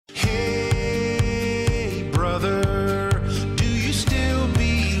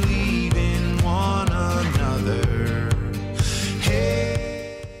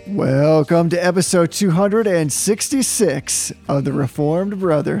Welcome to episode 266 of the Reformed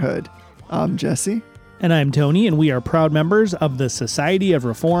Brotherhood. I'm Jesse. And I'm Tony, and we are proud members of the Society of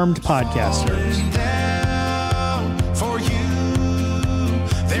Reformed Podcasters.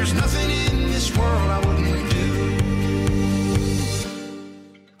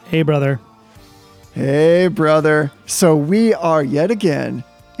 Hey, brother. Hey, brother. So we are yet again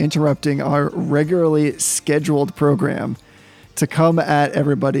interrupting our regularly scheduled program to come at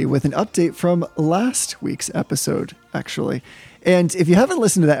everybody with an update from last week's episode, actually. And if you haven't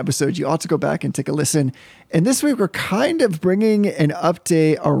listened to that episode, you ought to go back and take a listen. And this week, we're kind of bringing an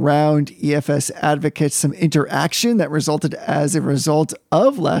update around EFS Advocates, some interaction that resulted as a result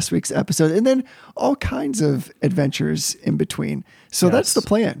of last week's episode, and then all kinds of adventures in between. So That's the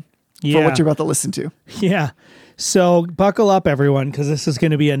plan for what you're about to listen to. Yeah. So buckle up, everyone, because this is going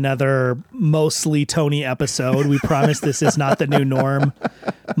to be another mostly Tony episode. We promise this is not the new norm.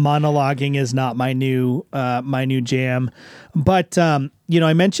 Monologuing is not my new jam. But, I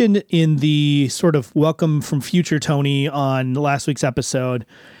mentioned in the sort of welcome from future Tony on last week's episode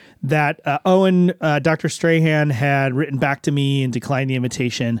that Dr. Strahan had written back to me and declined the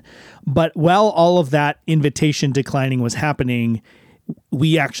invitation. But while all of that invitation declining was happening,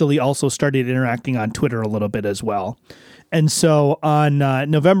 we actually also started interacting on Twitter a little bit as well. And so on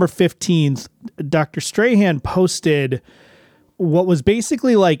November 15th, Dr. Strahan posted what was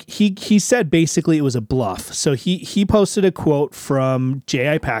basically like, he said basically it was a bluff. So he posted a quote from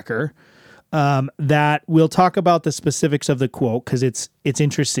J.I. Packer that we'll talk about the specifics of the quote because it's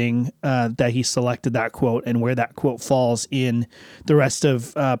interesting that he selected that quote and where that quote falls in the rest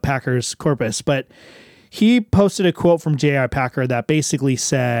of Packer's corpus. But he posted a quote from J.I. Packer that basically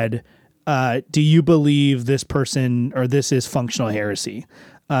said, do you believe this person or this is functional heresy?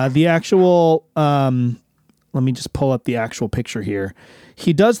 The actual, let me just pull up the actual picture here.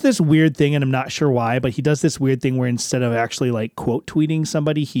 He does this weird thing, and I'm not sure why, but he does this weird thing where instead of actually like quote tweeting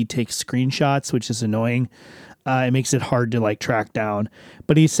somebody, he takes screenshots, which is annoying. It makes it hard to like track down.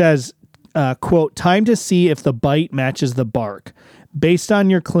 But he says, quote, time to see if the bite matches the bark. Based on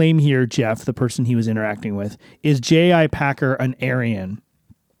your claim here, Jeff, the person he was interacting with, is J.I. Packer an Arian?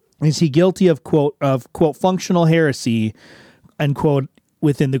 Is he guilty of quote functional heresy, unquote,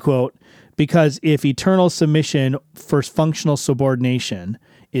 within the quote, because if eternal submission for functional subordination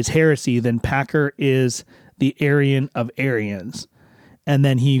is heresy, then Packer is the Arian of Arians. And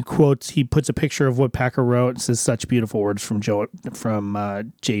then he puts a picture of what Packer wrote and says such beautiful words from JIP.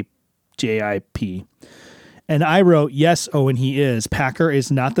 And I wrote, yes, Owen, he is. Packer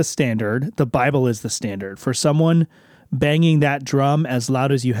is not the standard. The Bible is the standard. For someone banging that drum as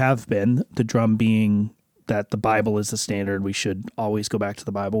loud as you have been, the drum being that the Bible is the standard, we should always go back to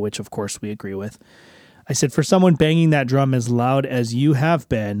the Bible, which of course we agree with. I said, for someone banging that drum as loud as you have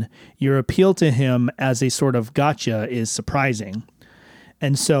been, your appeal to him as a sort of gotcha is surprising.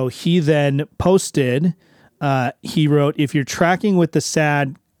 And so he then posted, he wrote, if you're tracking with the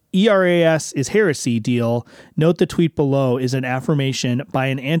sad ERAS is heresy deal, note the tweet below is an affirmation by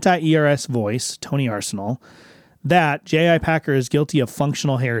an anti-ERS voice, Tony Arsenal, that J.I. Packer is guilty of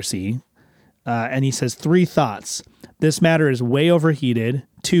functional heresy. And he says 3 thoughts. This matter is way overheated.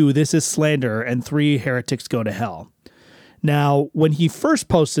 2, this is slander. And 3, heretics go to hell. Now, when he first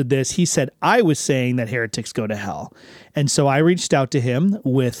posted this, he said, I was saying that heretics go to hell. And so I reached out to him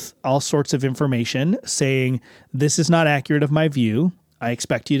with all sorts of information saying, this is not accurate of my view. I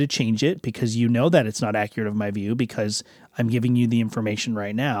expect you to change it because you know that it's not accurate of my view because I'm giving you the information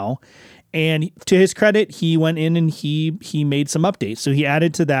right now. And to his credit, he went in and he made some updates. So he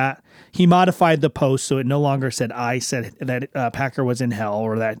added to that. He modified the post so it no longer said I said that Packer was in hell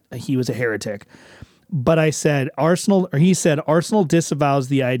or that he was a heretic. But he said Arsenal disavows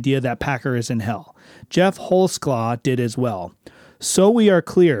the idea that Packer is in hell. Jeff Holsclaw did as well. So we are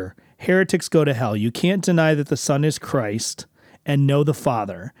clear. Heretics go to hell. You can't deny that the Son is Christ and know the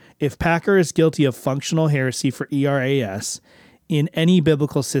Father. If Packer is guilty of functional heresy for ERAS, in any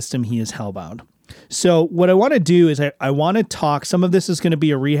biblical system, he is hellbound. So what I want to do is I want to talk, some of this is going to be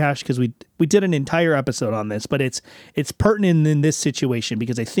a rehash because we did an entire episode on this, but it's pertinent in this situation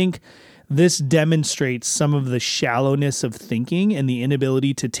because I think this demonstrates some of the shallowness of thinking and the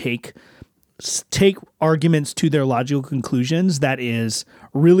inability to take arguments to their logical conclusions that is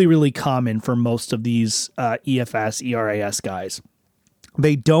really, really common for most of these EFS, ERAS guys.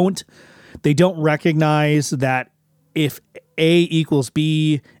 They don't recognize that if A equals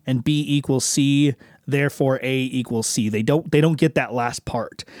B and B equals C, therefore A equals C. They don't get that last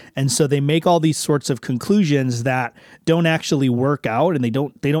part. And so they make all these sorts of conclusions that don't actually work out, and they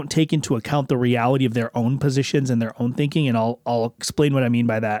don't take into account the reality of their own positions and their own thinking. And I'll explain what I mean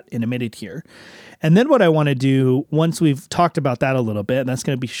by that in a minute here. And then what I want to do, once we've talked about that a little bit, and that's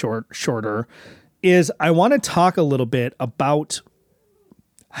going to be shorter, is I want to talk a little bit about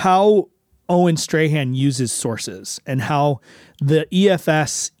how Owen Strahan uses sources and how the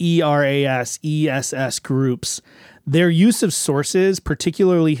EFS, ERAS, ESS groups, their use of sources,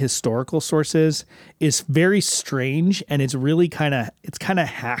 particularly historical sources, is very strange, and it's really kind of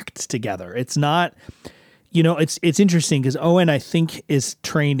hacked together. It's not, it's interesting because Owen, I think, is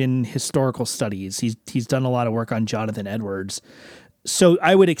trained in historical studies. He's done a lot of work on Jonathan Edwards. So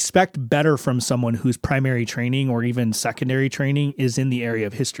I would expect better from someone whose primary training or even secondary training is in the area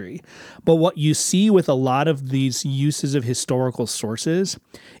of history. But what you see with a lot of these uses of historical sources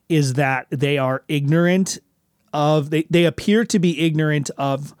is that they are ignorant of, they appear to be ignorant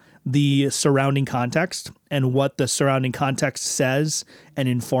of the surrounding context and what the surrounding context says and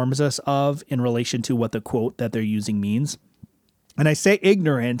informs us of in relation to what the quote that they're using means. And I say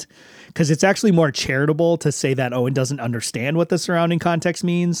ignorant because it's actually more charitable to say that Owen doesn't understand what the surrounding context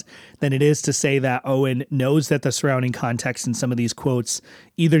means than it is to say that Owen knows that the surrounding context in some of these quotes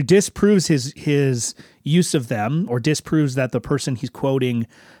either disproves his use of them or disproves that the person he's quoting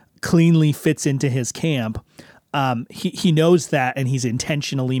cleanly fits into his camp. He knows that, and he's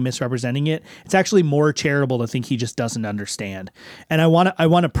intentionally misrepresenting it. It's actually more charitable to think he just doesn't understand. And I want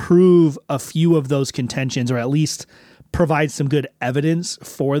to prove a few of those contentions, or at least provide some good evidence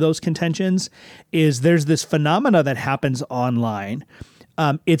for those contentions. Is there's this phenomena that happens online.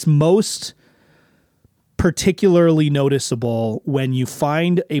 It's most particularly noticeable when you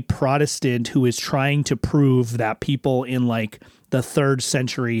find a Protestant who is trying to prove that people in like the 3rd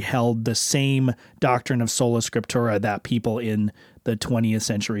century held the same doctrine of sola scriptura that people in the 20th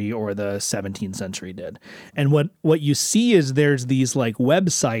century or the 17th century did. And what you see is there's these like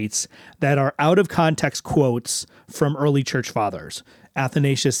websites that are out of context quotes from early church fathers.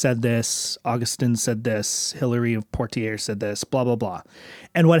 Athanasius said this, Augustine said this, Hilary of Poitiers said this, blah, blah, blah.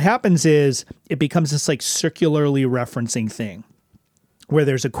 And what happens is it becomes this like circularly referencing thing where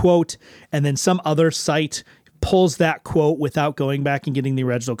there's a quote and then some other site pulls that quote without going back and getting the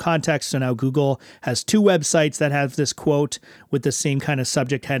original context. So now Google has 2 websites that have this quote with the same kind of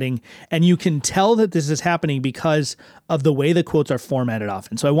subject heading. And you can tell that this is happening because of the way the quotes are formatted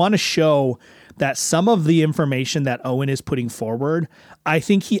often. So I want to show that some of the information that Owen is putting forward, I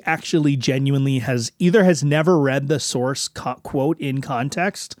think he actually genuinely has never read the source quote in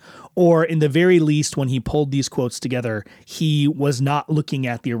context, or in the very least, when he pulled these quotes together, he was not looking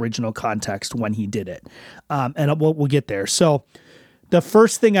at the original context when he did it. And we'll get there. So the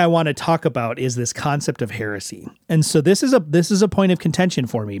first thing I want to talk about is this concept of heresy. And so this is a point of contention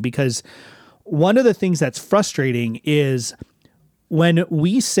for me, because one of the things that's frustrating is when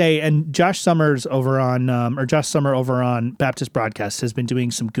we say, and Josh Summer over on Baptist Broadcast has been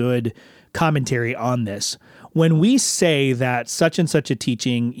doing some good commentary on this. When we say that such and such a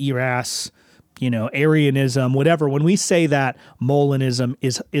teaching, ERAS, Arianism, whatever, when we say that Molinism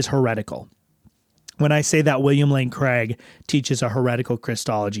is heretical, when I say that William Lane Craig teaches a heretical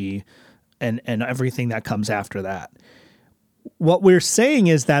Christology and everything that comes after that, what we're saying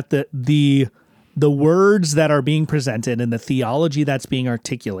is that the words that are being presented and the theology that's being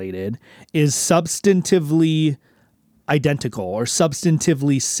articulated is substantively identical or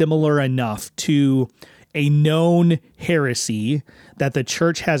substantively similar enough to a known heresy that the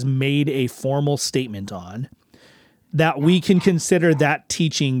church has made a formal statement on, that we can consider that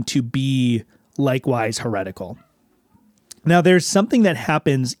teaching to be likewise heretical. Now, there's something that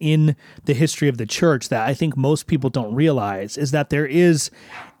happens in the history of the church that I think most people don't realize, is that there is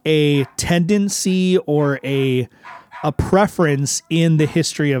a tendency or a preference in the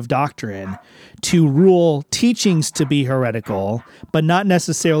history of doctrine to rule teachings to be heretical, but not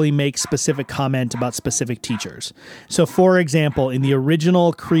necessarily make specific comment about specific teachers. So, for example, in the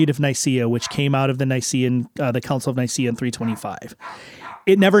original Creed of Nicaea, which came out of the Council of Nicaea in 325,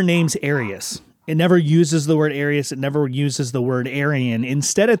 it never names Arius. It never uses the word Arius. It never uses the word Arian.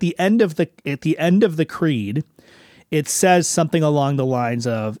 Instead, at the end of the creed, it says something along the lines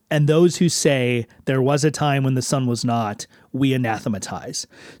of, "And those who say there was a time when the Son was not, we anathematize."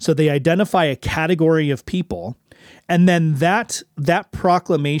 So they identify a category of people, and then that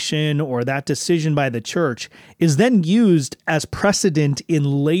proclamation or that decision by the church is then used as precedent in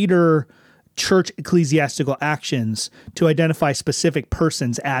later church ecclesiastical actions to identify specific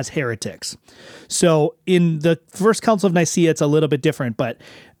persons as heretics. So in the First Council of Nicaea, it's a little bit different, but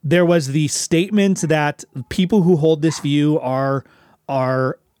there was the statement that people who hold this view are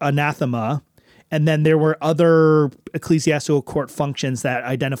anathema. And then there were other ecclesiastical court functions that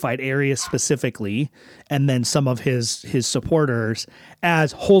identified Arius specifically, and then some of his supporters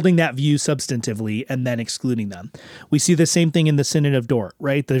as holding that view substantively and then excluding them. We see the same thing in the Synod of Dort,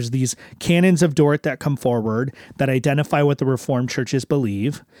 right? There's these canons of Dort that come forward that identify what the Reformed churches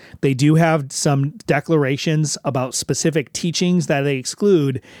believe. They do have some declarations about specific teachings that they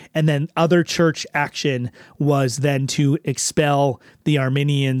exclude, and then other church action was then to expel the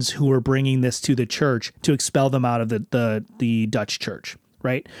Arminians who were bringing this to the church, to expel them out of the Dutch church,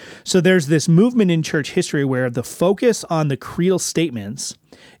 right? So there's this movement in church history where the focus on the creedal statements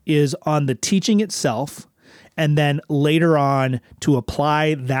is on the teaching itself, and then later on to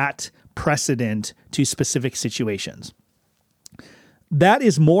apply that precedent to specific situations. That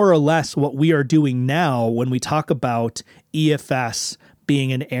is more or less what we are doing now when we talk about EFS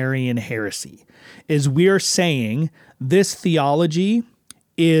being an Arian heresy, is we are saying this theology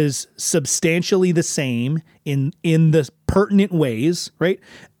is substantially the same in the pertinent ways, right?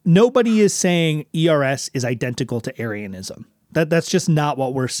 Nobody is saying ERS is identical to Arianism. That's just not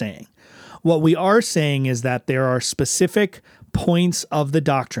what we're saying. What we are saying is that there are specific points of the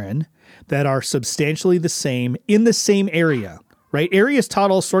doctrine that are substantially the same in the same area, right? Arius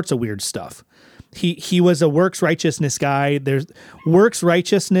taught all sorts of weird stuff. He was a works righteousness guy. There's works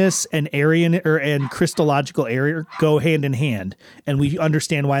righteousness and Arian and Christological error go hand in hand, and we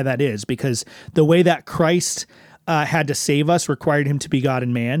understand why that is, because the way that Christ had to save us required him to be God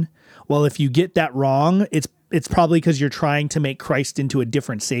and man. Well, if you get that wrong, it's probably because you're trying to make Christ into a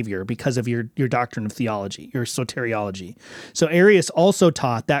different savior because of your doctrine of theology, your soteriology. So Arius also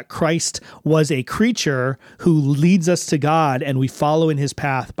taught that Christ was a creature who leads us to God, and we follow in his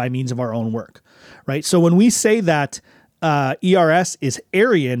path by means of our own work. Right. So when we say that ERS is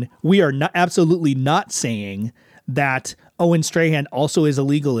Arian, we are absolutely not saying that Owen Strahan also is a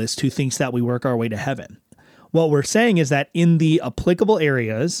legalist who thinks that we work our way to heaven. What we're saying is that in the applicable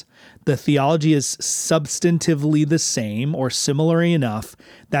areas, the theology is substantively the same or similar enough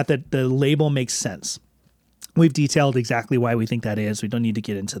that the label makes sense. We've detailed exactly why we think that is. We don't need to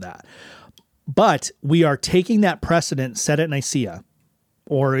get into that. But we are taking that precedent set at Nicaea,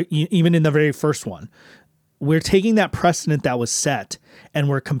 or even in the very first one, we're taking that precedent that was set and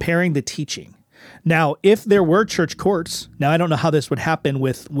we're comparing the teaching. Now, if there were church courts, now I don't know how this would happen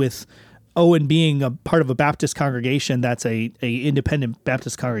with Owen being a part of a Baptist congregation that's a independent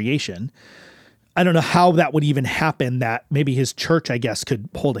Baptist congregation. I don't know how that would even happen, that maybe his church, I guess, could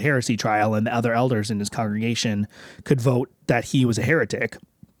hold a heresy trial and the other elders in his congregation could vote that he was a heretic,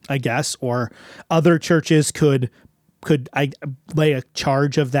 I guess, or other churches could I lay a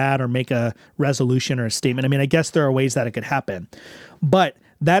charge of that or make a resolution or a statement? I mean, I guess there are ways that it could happen, but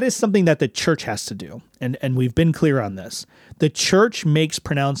that is something that the church has to do. And we've been clear on this. The church makes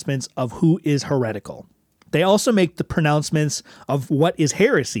pronouncements of who is heretical. They also make the pronouncements of what is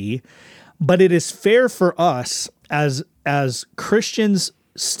heresy, but it is fair for us as Christians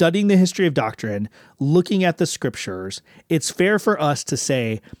studying the history of doctrine, looking at the scriptures, it's fair for us to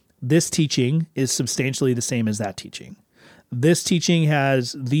say, this teaching is substantially the same as that teaching. This teaching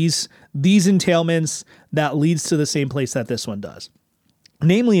has these entailments that leads to the same place that this one does.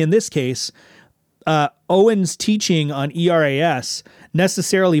 Namely, in this case, Owen's teaching on ERAS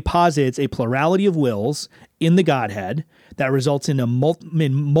necessarily posits a plurality of wills in the Godhead that results in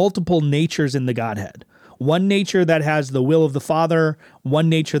multiple natures in the Godhead. One nature that has the will of the Father, one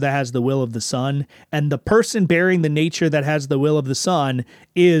nature that has the will of the Son, and the person bearing the nature that has the will of the Son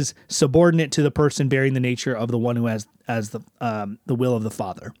is subordinate to the person bearing the nature of the one who has the will of the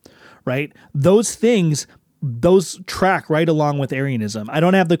Father, right? Those things, those track right along with Arianism. I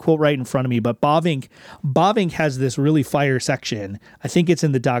don't have the quote right in front of me, but Bavinck has this really fire section, I think it's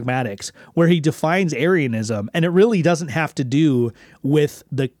in the Dogmatics, where he defines Arianism, and it really doesn't have to do with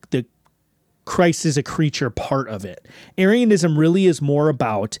the Christ is a creature part of it. Arianism really is more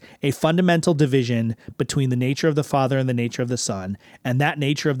about a fundamental division between the nature of the Father and the nature of the Son, and that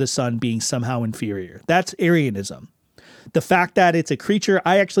nature of the Son being somehow inferior. That's Arianism. The fact that it's a creature,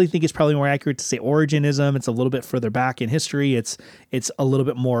 I actually think it's probably more accurate to say Origenism. It's a little bit further back in history. It's a little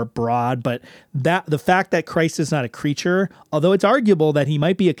bit more broad, but the fact that Christ is not a creature, although it's arguable that he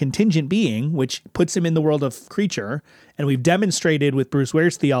might be a contingent being, which puts him in the world of creature, and we've demonstrated with Bruce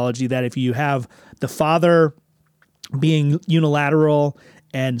Ware's theology that if you have the Father being unilateral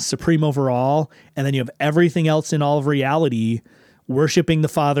and supreme over all, and then you have everything else in all of reality worshiping the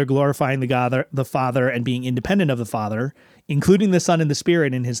Father, glorifying the Father, and being independent of the Father, including the Son and the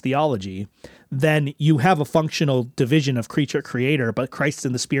Spirit in his theology, then you have a functional division of creature-creator, but Christ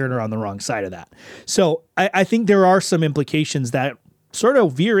and the Spirit are on the wrong side of that. So I think there are some implications that sort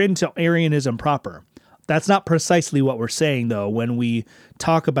of veer into Arianism proper. That's not precisely what we're saying, though, when we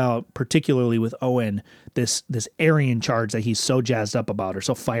talk about, particularly with Owen, this Arian charge that he's so jazzed up about or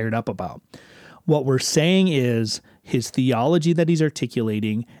so fired up about. What we're saying is his theology that he's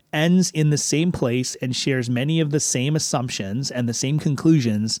articulating ends in the same place and shares many of the same assumptions and the same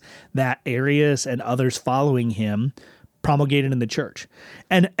conclusions that Arius and others following him promulgated in the church.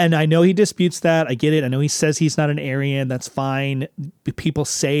 And I know he disputes that. I get it. I know he says he's not an Arian. That's fine. People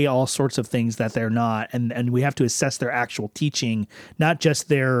say all sorts of things that they're not, and we have to assess their actual teaching, not just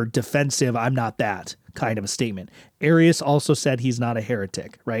their defensive, I'm not that kind of a statement. Arius also said he's not a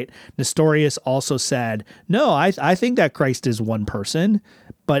heretic, right? Nestorius also said, no, I think that Christ is one person,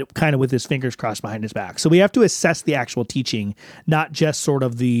 but kind of with his fingers crossed behind his back. So we have to assess the actual teaching, not just sort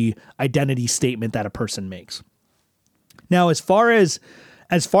of the identity statement that a person makes. Now, as far as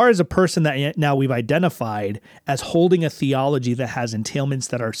a person that now we've identified as holding a theology that has entailments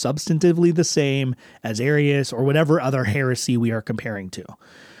that are substantively the same as Arius or whatever other heresy we are comparing to,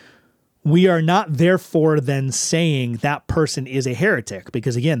 we are not therefore then saying that person is a heretic,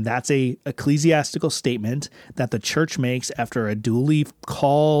 because again, that's a ecclesiastical statement that the church makes after a duly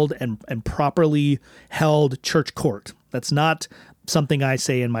called and properly held church court. That's not something I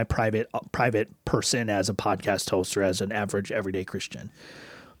say in my private person as a podcast host or as an average everyday Christian.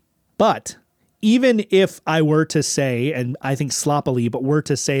 But even if I were to say, and I think sloppily, but were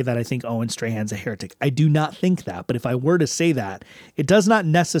to say that I think Owen Strahan's a heretic, I do not think that. But if I were to say that, it does not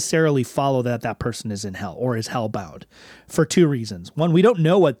necessarily follow that that person is in hell or is hell-bound for two reasons. One, we don't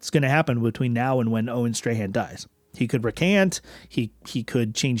know what's going to happen between now and when Owen Strahan dies. He could recant, he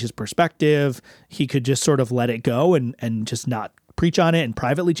could change his perspective, he could just sort of let it go and just not preach on it and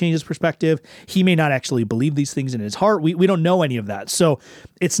privately change his perspective. He may not actually believe these things in his heart. We don't know any of that. So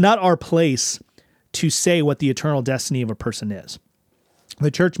it's not our place to say what the eternal destiny of a person is.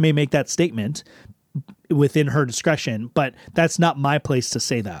 The church may make that statement within her discretion, but that's not my place to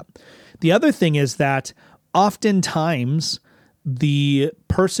say that. The other thing is that oftentimes the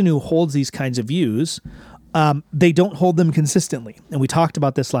person who holds these kinds of views, they don't hold them consistently. And we talked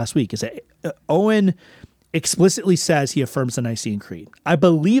about this last week, is that Owen explicitly says he affirms the Nicene Creed. I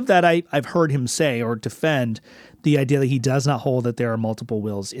believe that I've heard him say or defend the idea that he does not hold that there are multiple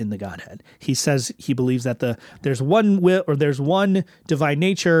wills in the Godhead. He says he believes that there's one will, or there's one divine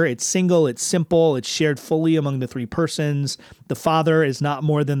nature. It's single, it's simple, it's shared fully among the three persons. The Father is not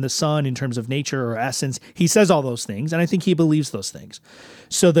more than the Son in terms of nature or essence. He says all those things, and I think he believes those things.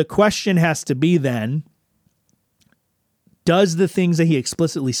 So the question has to be then, does the things that he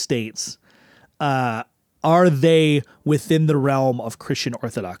explicitly states, are they within the realm of Christian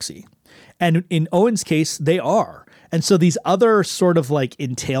orthodoxy? And in Owen's case, they are. And so these other sort of like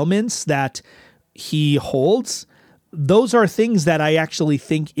entailments that he holds, those are things that I actually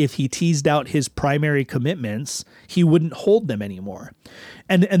think if he teased out his primary commitments, he wouldn't hold them anymore.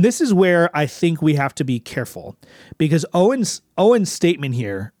 And this is where I think we have to be careful, because Owen's statement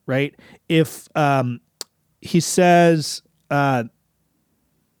here, right? If he says,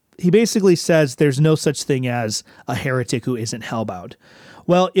 he basically says there's no such thing as a heretic who isn't hellbound.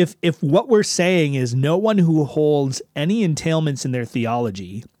 Well, if what we're saying is no one who holds any entailments in their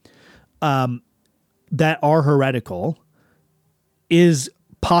theology that are heretical is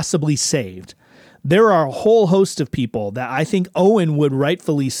possibly saved, there are a whole host of people that I think Owen would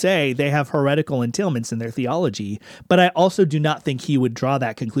rightfully say they have heretical entailments in their theology, but I also do not think he would draw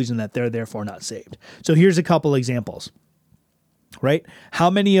that conclusion that they're therefore not saved. So here's a couple examples. Right? How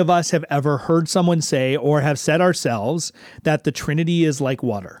many of us have ever heard someone say or have said ourselves that the Trinity is like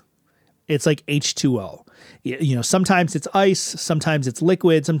water? It's like H2O. You know, sometimes it's ice, sometimes it's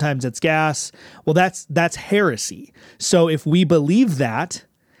liquid, sometimes it's gas. Well, that's heresy. So if we believe that,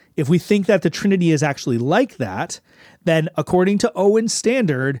 if we think that the Trinity is actually like that, then according to Owen's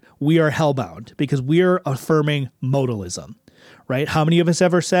standard, we are hellbound because we are affirming modalism. Right? How many of us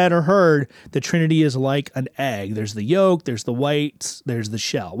ever said or heard the Trinity is like an egg? There's the yolk, there's the whites, there's the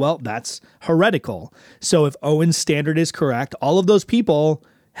shell. Well, that's heretical. So if Owen's standard is correct, all of those people,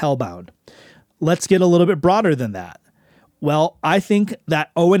 hellbound. Let's get a little bit broader than that. Well, I think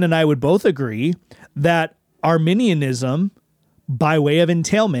that Owen and I would both agree that Arminianism, by way of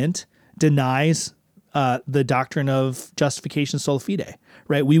entailment, denies the doctrine of justification sola fide,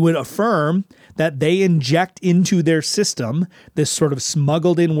 right? We would affirm that they inject into their system this sort of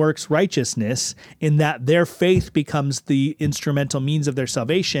smuggled in works righteousness, in that their faith becomes the instrumental means of their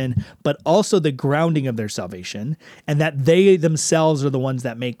salvation, but also the grounding of their salvation, and that they themselves are the ones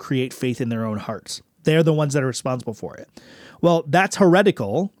that create faith in their own hearts. They're the ones that are responsible for it. Well, that's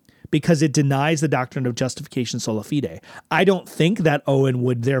heretical, because it denies the doctrine of justification sola fide. I don't think that Owen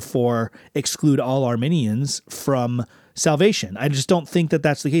would therefore exclude all Arminians from salvation. I just don't think that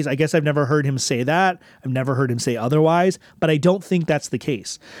that's the case. I guess I've never heard him say that. I've never heard him say otherwise, but I don't think that's the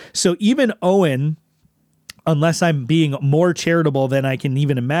case. So even Owen, unless I'm being more charitable than I can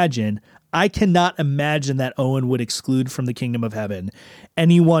even imagine, I cannot imagine that Owen would exclude from the kingdom of heaven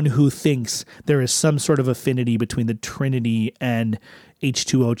anyone who thinks there is some sort of affinity between the Trinity and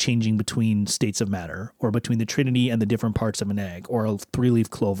H2O changing between states of matter, or between the Trinity and the different parts of an egg, or a three-leaf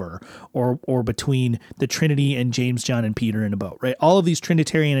clover, or between the Trinity and James, John, and Peter in a boat, right? All of these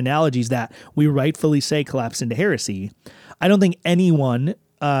Trinitarian analogies that we rightfully say collapse into heresy. I don't think anyone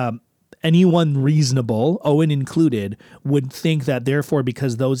reasonable, Owen included, would think that therefore,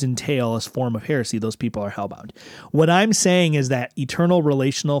 because those entail a form of heresy, those people are hellbound. What I'm saying is that eternal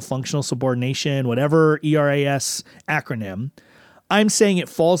relational functional subordination, whatever ERAS acronym, I'm saying it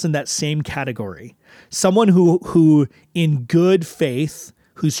falls in that same category. Someone who in good faith,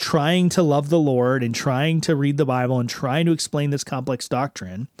 who's trying to love the Lord and trying to read the Bible and trying to explain this complex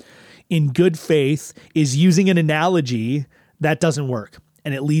doctrine, in good faith is using an analogy that doesn't work,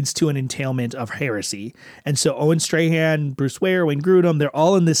 and it leads to an entailment of heresy. And so Owen Strahan, Bruce Ware, Wayne Grudem, they're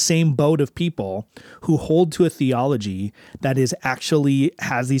all in this same boat of people who hold to a theology that is actually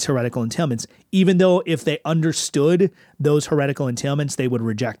has these heretical entailments, even though if they understood those heretical entailments, they would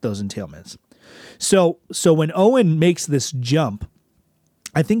reject those entailments. So when Owen makes this jump,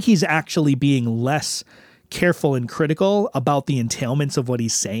 I think he's actually being less careful and critical about the entailments of what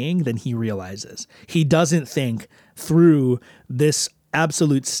he's saying than he realizes. He doesn't think through this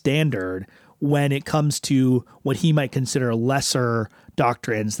absolute standard when it comes to what he might consider lesser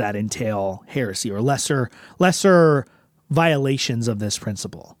doctrines that entail heresy, or lesser violations of this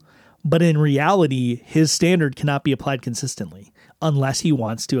principle. But in reality, his standard cannot be applied consistently unless he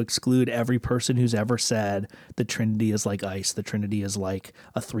wants to exclude every person who's ever said the Trinity is like ice, the Trinity is like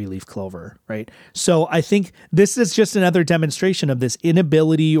a three-leaf clover, right? So I think this is just another demonstration of this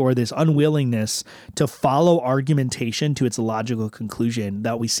inability or this unwillingness to follow argumentation to its logical conclusion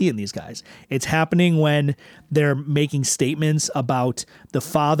that we see in these guys. It's happening when they're making statements about the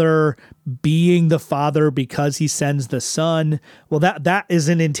Father being the Father because he sends the Son. Well, that is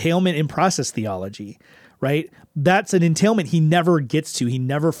an entailment in process theology, right? That's an entailment he never gets to. He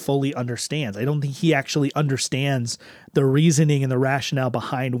never fully understands. I don't think he actually understands the reasoning and the rationale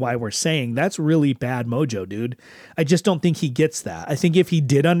behind why we're saying that's really bad mojo, dude. I just don't think he gets that. I think if he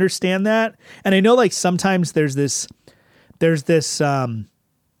did understand that, and I know like sometimes there's this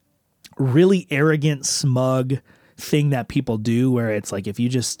really arrogant, smug thing that people do where it's like, if you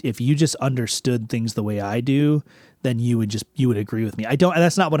just understood things the way I do, then you would agree with me.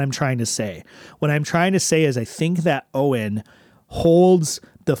 That's not what I'm trying to say. What I'm trying to say is I think that Owen holds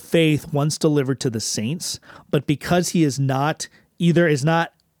the faith once delivered to the saints, but because he is not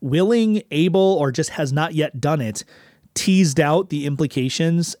willing, able, or just has not yet done it, teased out the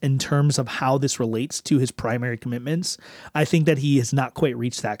implications in terms of how this relates to his primary commitments. I think that he has not quite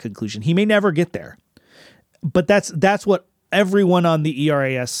reached that conclusion. He may never get there, but that's what everyone on the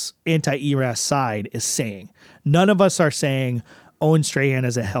ERAS, anti-ERAS side is saying. None of us are saying Owen Strahan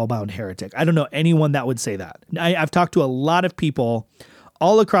is a hellbound heretic. I don't know anyone that would say that. I've talked to a lot of people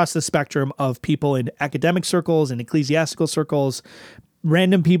all across the spectrum of people in academic circles and ecclesiastical circles,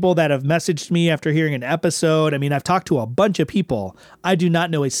 random people that have messaged me after hearing an episode. I mean, I've talked to a bunch of people. I do not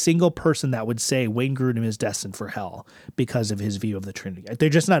know a single person that would say Wayne Grudem is destined for hell because of his view of the Trinity. They're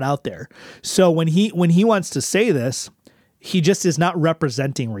just not out there. So when he wants to say this, he just is not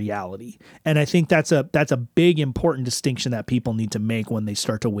representing reality. And I think that's a big, important distinction that people need to make when they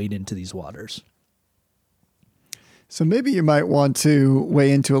start to wade into these waters. So maybe you might want to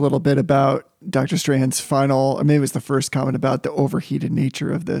weigh into a little bit about Dr. Strahan's final, or maybe it was the first comment about the overheated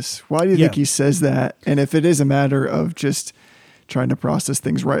nature of this. Why do you think he says that? And if it is a matter of just trying to process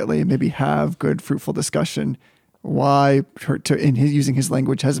things rightly and maybe have good, fruitful discussion, why, in his using his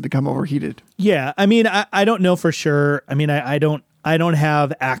language, has it become overheated? Yeah, I mean, I don't know for sure. I mean, I don't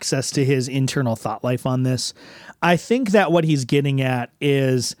have access to his internal thought life on this. I think that what he's getting at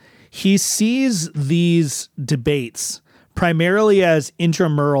is he sees these debates primarily as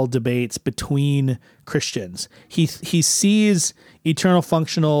intramural debates between Christians. He sees eternal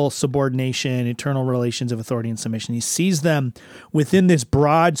functional subordination, eternal relations of authority and submission. He sees them within this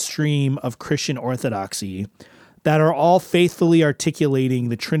broad stream of Christian orthodoxy that are all faithfully articulating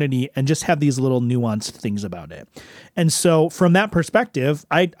the Trinity and just have these little nuanced things about it. And so from that perspective,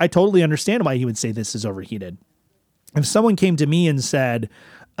 I totally understand why he would say this is overheated. If someone came to me and said,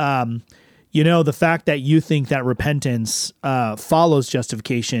 the fact that you think that repentance follows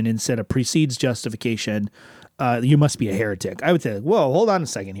justification instead of precedes justification, you must be a heretic. I would say, whoa, hold on a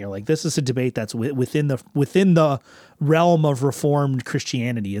second here. Like, this is a debate that's within the realm of Reformed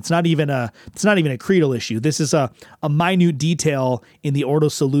Christianity. It's not even a creedal issue. This is a minute detail in the Ordo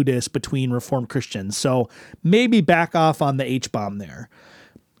Salutis between Reformed Christians. So maybe back off on the H-bomb there.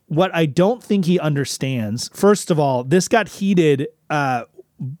 What I don't think he understands, first of all, this got heated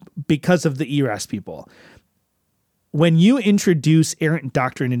because of the ERAS people. When you introduce errant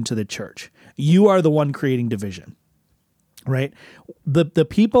doctrine into the church, you are the one creating division, right? The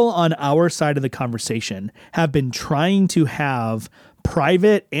people on our side of the conversation have been trying to have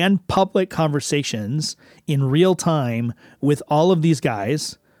private and public conversations in real time with all of these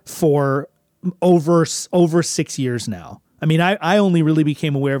guys for over 6 years now. I mean, I only really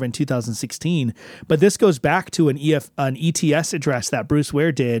became aware of it in 2016, but this goes back to an ETS address that Bruce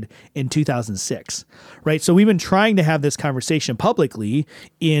Ware did in 2006, right? So we've been trying to have this conversation publicly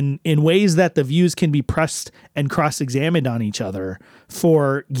in ways that the views can be pressed and cross-examined on each other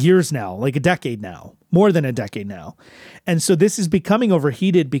for years now, like a decade now, more than a decade now. And so this is becoming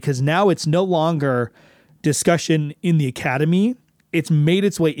overheated because now it's no longer discussion in the academy. It's made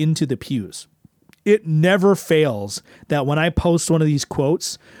its way into the pews. It never fails that when I post one of these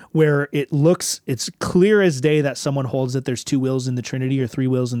quotes where it's clear as day that someone holds that there's 2 wills in the Trinity or 3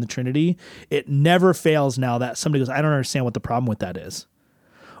 wills in the Trinity, it never fails now that somebody goes, I don't understand what the problem with that is.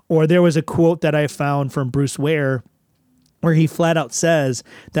 Or there was a quote that I found from Bruce Ware where he flat out says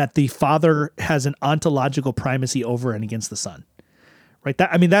that the Father has an ontological primacy over and against the Son. Right?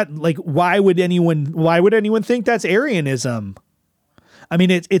 Why would anyone think that's Arianism? I mean,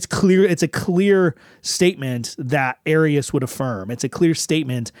 it's clear. It's a clear statement that Arius would affirm. It's a clear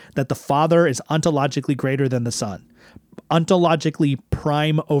statement that the Father is ontologically greater than the Son, ontologically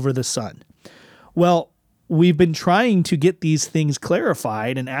prime over the Son. Well, we've been trying to get these things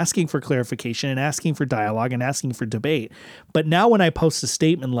clarified and asking for clarification and asking for dialogue and asking for debate. But now when I post a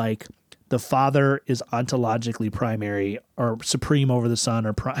statement like, the Father is ontologically primary or supreme over the Son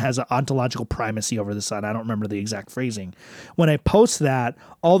or has an ontological primacy over the Son. I don't remember the exact phrasing. When I post that,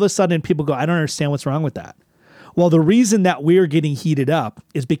 all of a sudden people go, I don't understand what's wrong with that. Well, the reason that we're getting heated up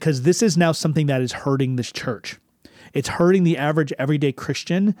is because this is now something that is hurting this church. It's hurting the average everyday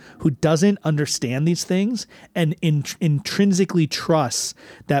Christian who doesn't understand these things and intrinsically trusts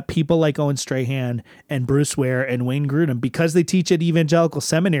that people like Owen Strahan and Bruce Ware and Wayne Grudem, because they teach at evangelical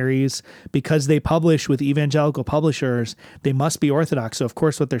seminaries, because they publish with evangelical publishers, they must be orthodox. So, of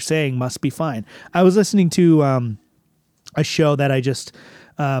course, what they're saying must be fine. I was listening to a show that I just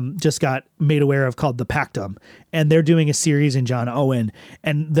got made aware of called The Pactum, and they're doing a series in John Owen.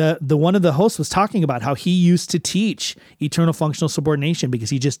 And the one of the hosts was talking about how he used to teach eternal functional subordination because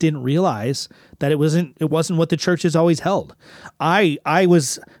he just didn't realize that it wasn't what the church has always held. I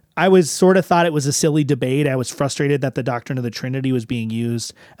was sort of thought it was a silly debate. I was frustrated that the doctrine of the Trinity was being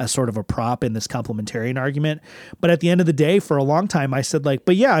used as sort of a prop in this complementarian argument. But at the end of the day, for a long time, I said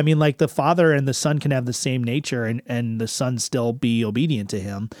the Father and the Son can have the same nature and the Son still be obedient to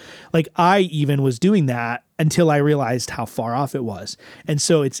him. Like, I even was doing that until I realized how far off it was. And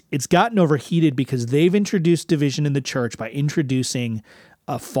so it's gotten overheated because they've introduced division in the church by introducing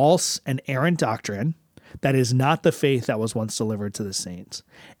a false and errant doctrine that is not the faith that was once delivered to the saints.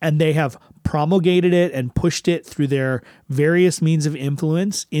 And they have promulgated it and pushed it through their various means of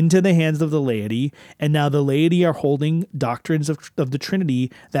influence into the hands of the laity. And now the laity are holding doctrines of the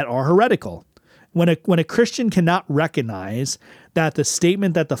Trinity that are heretical. When a Christian cannot recognize that the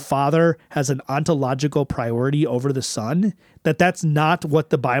statement that the Father has an ontological priority over the Son, that's not what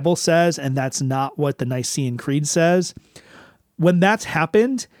the Bible says and that's not what the Nicene Creed says, when that's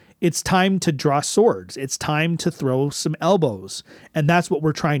happened, it's time to draw swords. It's time to throw some elbows. And that's what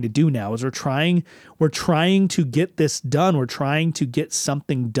we're trying to do now is we're trying to get this done. We're trying to get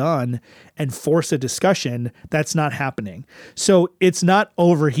something done and force a discussion that's not happening. So it's not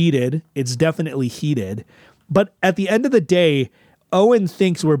overheated. It's definitely heated. But at the end of the day, Owen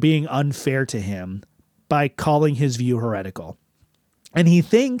thinks we're being unfair to him by calling his view heretical. And he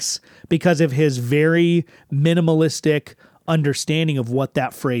thinks, because of his very minimalistic understanding of what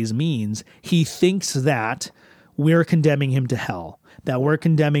that phrase means, he thinks that we're condemning him to hell, that we're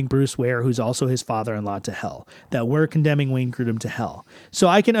condemning Bruce Ware, who's also his father-in-law, to hell, that we're condemning Wayne Grudem to hell. So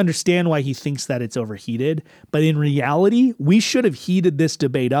I can understand why he thinks that it's overheated, but in reality, we should have heated this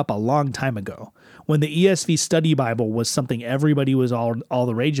debate up a long time ago. When the ESV Study Bible was something everybody was all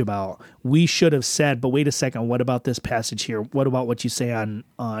the rage about, we should have said, but wait a second, what about this passage here? What about what you say on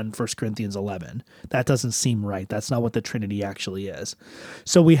 1 Corinthians 11? That doesn't seem right. That's not what the Trinity actually is.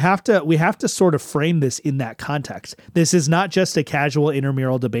 So we have to sort of frame this in that context. This is not just a casual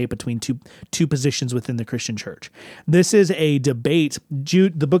intramural debate between two positions within the Christian church. This is a debate.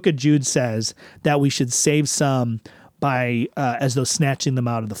 The book of Jude says that we should save some by as though snatching them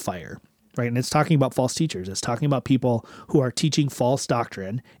out of the fire. Right. And it's talking about false teachers. It's talking about people who are teaching false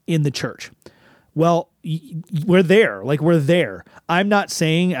doctrine in the church. Well, we're there. We're there. I'm not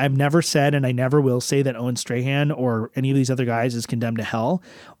saying, I've never said, and I never will say that Owen Strahan or any of these other guys is condemned to hell.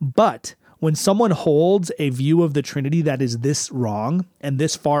 But when someone holds a view of the Trinity that is this wrong and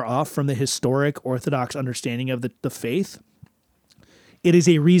this far off from the historic Orthodox understanding of the faith, it is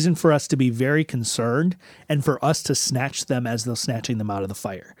a reason for us to be very concerned and for us to snatch them as though snatching them out of the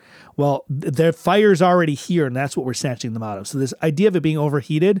fire. Well, the fire's already here, and that's what we're snatching them out of. So this idea of it being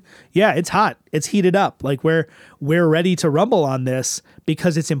overheated, yeah, it's hot. It's heated up. We're ready to rumble on this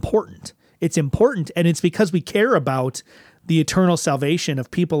because it's important. It's important, and it's because we care about the eternal salvation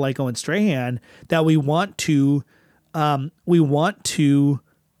of people like Owen Strahan that we want to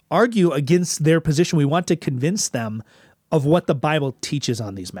argue against their position. We want to convince them of what the Bible teaches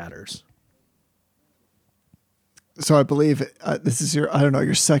on these matters. So I believe this is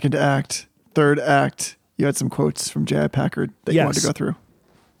your second act, third act. You had some quotes from J.I. Packer that you wanted to go through.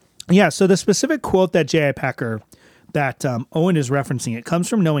 Yeah, so the specific quote that J.I. Packer, that Owen is referencing, it comes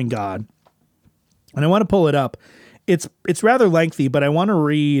from Knowing God. And I want to pull it up. It's rather lengthy, but I want to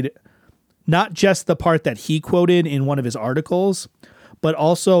read not just the part that he quoted in one of his articles, but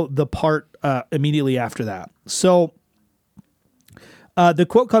also the part immediately after that. So the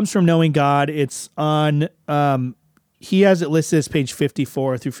quote comes from Knowing God. It's on, he has it listed as page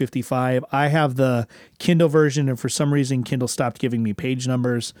 54 through 55. I have the Kindle version, and for some reason, Kindle stopped giving me page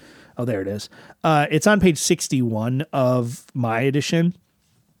numbers. Oh, there it is. It's on page 61 of my edition.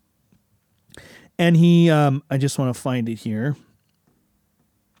 And he, I just want to find it here.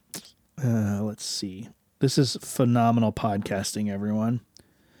 Let's see. This is phenomenal podcasting, everyone.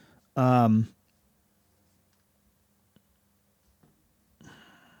 I'll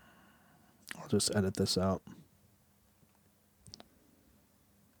just edit this out.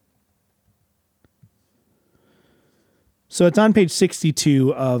 So it's on page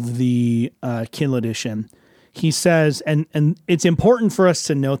 62 of the Kindle edition. He says, and it's important for us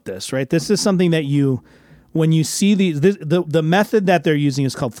to note this, right? This is something that when you see the method that they're using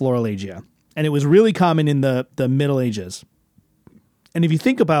is called florilegia, and it was really common in the Middle Ages. And if you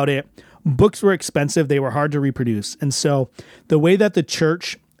think about it, books were expensive; they were hard to reproduce, and so the way that the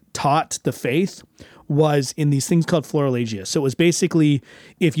church taught the faith was in these things called florilegia. So it was basically,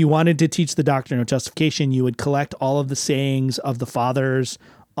 if you wanted to teach the doctrine of justification, you would collect all of the sayings of the fathers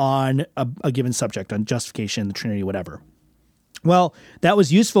on a given subject, on justification, the Trinity, whatever. Well, that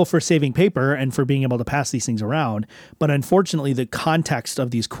was useful for saving paper and for being able to pass these things around. But unfortunately, the context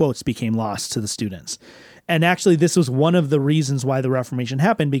of these quotes became lost to the students. And actually, this was one of the reasons why the Reformation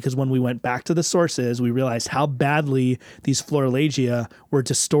happened, because when we went back to the sources, we realized how badly these florilegia were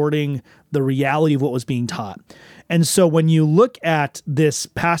distorting the reality of what was being taught. And so when you look at this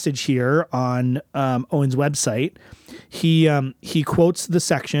passage here on Owen's website, he quotes the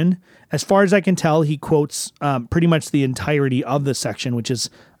section. As far as I can tell, he quotes pretty much the entirety of the section, which is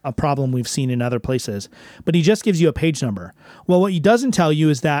a problem we've seen in other places. But he just gives you a page number. Well, what he doesn't tell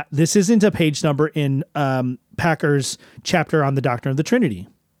you is that this isn't a page number in Packer's chapter on the doctrine of the Trinity.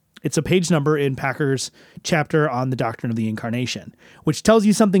 It's a page number in Packer's chapter on the doctrine of the Incarnation, which tells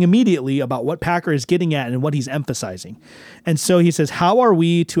you something immediately about what Packer is getting at and what he's emphasizing. And so he says, how are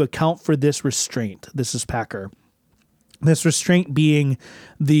we to account for this restraint? This is Packer. This restraint being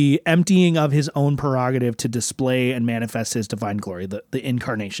the emptying of his own prerogative to display and manifest his divine glory, the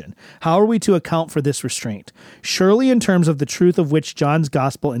incarnation. How are we to account for this restraint? Surely in terms of the truth of which John's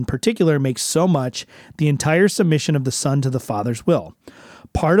gospel in particular makes so much, the entire submission of the Son to the Father's will.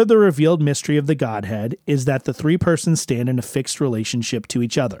 Part of the revealed mystery of the Godhead is that the three persons stand in a fixed relationship to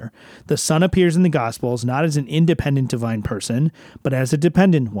each other. The Son appears in the Gospels not as an independent divine person, but as a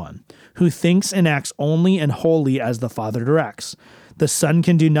dependent one, who thinks and acts only and wholly as the Father directs. The Son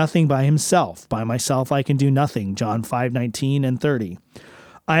can do nothing by himself. By myself I can do nothing. John 5:19 and 30.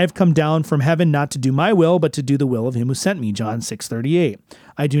 I have come down from heaven not to do my will, but to do the will of him who sent me, John 6:38.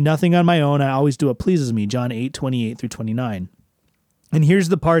 I do nothing on my own. I always do what pleases me, John 8:28 through 29. And here's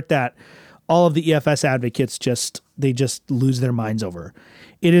the part that all of the EFS advocates just lose their minds over.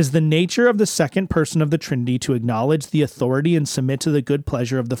 It is the nature of the second person of the Trinity to acknowledge the authority and submit to the good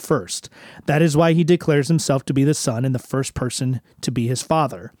pleasure of the first. That is why he declares himself to be the Son and the first person to be his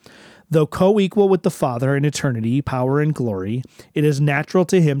Father. Though co-equal with the Father in eternity, power, and glory, it is natural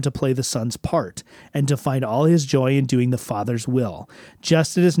to him to play the Son's part and to find all his joy in doing the Father's will,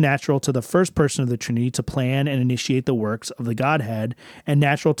 just as it is natural to the first person of the Trinity to plan and initiate the works of the Godhead, and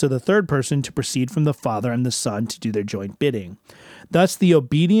natural to the third person to proceed from the Father and the Son to do their joint bidding. Thus, the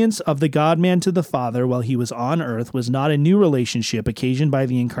obedience of the God-man to the Father while he was on earth was not a new relationship occasioned by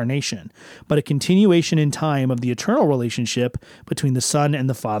the incarnation, but a continuation in time of the eternal relationship between the Son and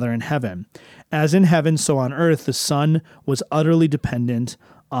the Father in heaven. As in heaven, so on earth, the Son was utterly dependent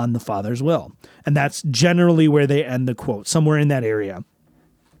on the Father's will. And that's generally where they end the quote, somewhere in that area.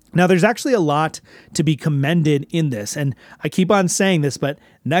 Now, there's actually a lot to be commended in this, and I keep on saying this, but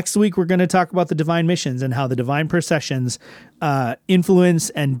next week we're going to talk about the divine missions and how the divine processions influence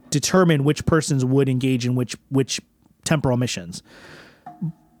and determine which persons would engage in which temporal missions.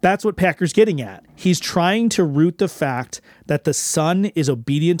 That's what Packer's getting at. He's trying to root the fact that the Son is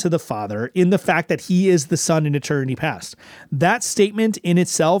obedient to the Father in the fact that he is the Son in eternity past. That statement in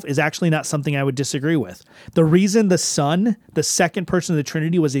itself is actually not something I would disagree with. The reason the Son, the second person of the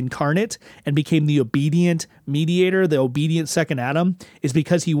Trinity, was incarnate and became the obedient mediator, the obedient second Adam, is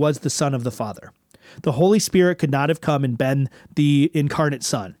because he was the Son of the Father. The Holy Spirit could not have come and been the incarnate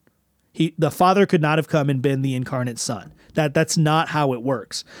Son. The Father could not have come and been the incarnate Son. That's not how it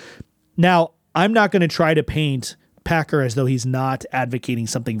works. Now, I'm not going to try to paint Packer as though he's not advocating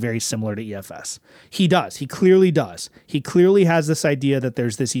something very similar to EFS. He does. He clearly does. He clearly has this idea that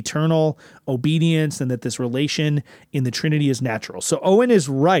there's this eternal obedience and that this relation in the Trinity is natural. So Owen is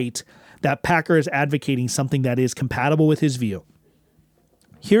right that Packer is advocating something that is compatible with his view.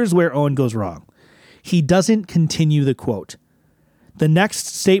 Here's where Owen goes wrong. He doesn't continue the quote. The next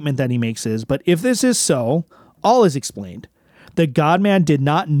statement that he makes is, but if this is so, all is explained. The God-man did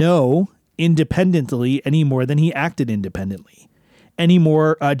not know independently any more than he acted independently.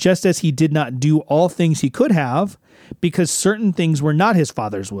 Anymore, just as he did not do all things he could have, because certain things were not his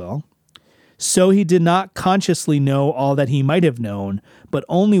Father's will, so he did not consciously know all that he might have known, but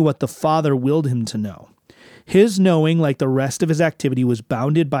only what the Father willed him to know. His knowing, like the rest of his activity, was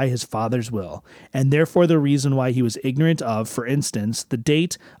bounded by his Father's will, and therefore the reason why he was ignorant of, for instance, the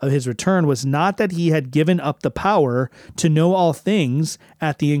date of his return was not that he had given up the power to know all things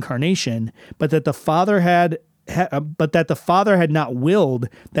at the incarnation, but that the Father had not willed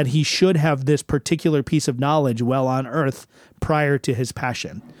that he should have this particular piece of knowledge while on earth prior to his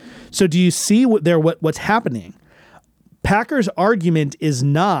passion. So do you see what's happening? Packer's argument is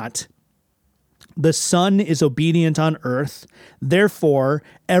not the Son is obedient on earth, therefore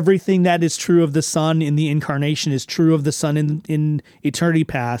everything that is true of the Son in the incarnation is true of the Son in eternity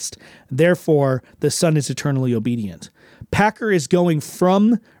past, therefore the Son is eternally obedient. Packer is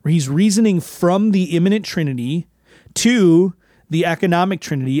he's reasoning from the immanent Trinity to the economic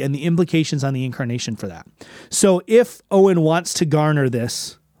Trinity and the implications on the incarnation for that. So if Owen wants to garner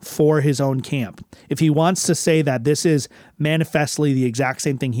this for his own camp, if he wants to say that this is manifestly the exact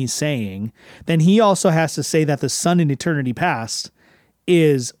same thing he's saying, then he also has to say that the Son in eternity past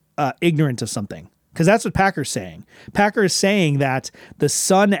is ignorant of something. Because that's what Packer's saying. Packer is saying that the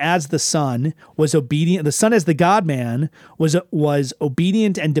Son as the Son was obedient. The Son as the God-man was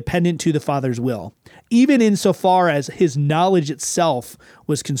obedient and dependent to the Father's will, even insofar as his knowledge itself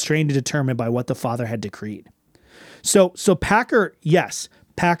was constrained and determined by what the Father had decreed. So Packer, yes,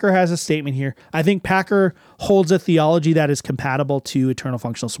 Packer has a statement here. I think Packer holds a theology that is compatible to eternal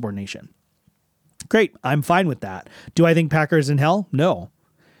functional subordination. Great. I'm fine with that. Do I think Packer is in hell? No.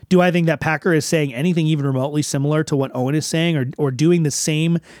 Do I think that Packer is saying anything even remotely similar to what Owen is saying or doing the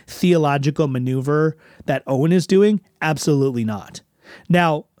same theological maneuver that Owen is doing? Absolutely not.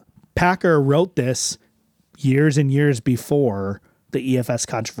 Now, Packer wrote this years and years before the EFS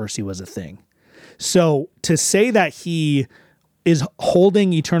controversy was a thing. So to say that he is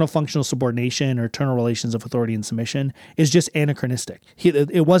holding eternal functional subordination or eternal relations of authority and submission is just anachronistic.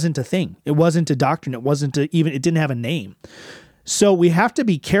 It wasn't a thing. It wasn't a doctrine. It didn't have a name. So we have to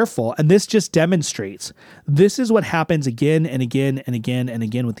be careful, and this just demonstrates this is what happens again and again and again and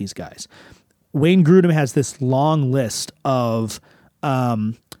again with these guys. Wayne Grudem has this long list of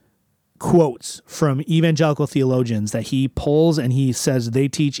quotes from evangelical theologians that he pulls and he says they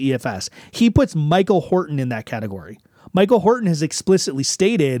teach EFS. He puts Michael Horton in that category. Michael Horton has explicitly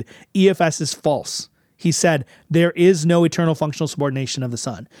stated EFS is false. He said there is no eternal functional subordination of the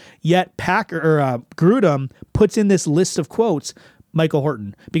Son. Yet Grudem puts in this list of quotes Michael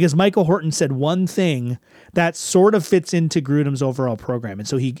Horton, because Michael Horton said one thing that sort of fits into Grudem's overall program. And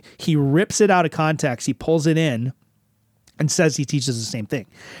so he rips it out of context, he pulls it in and says he teaches the same thing.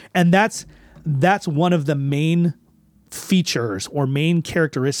 And that's one of the main features or main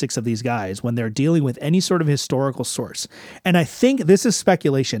characteristics of these guys when they're dealing with any sort of historical source. And I think this is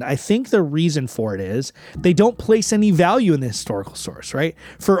speculation. I think the reason for it is they don't place any value in the historical source, right?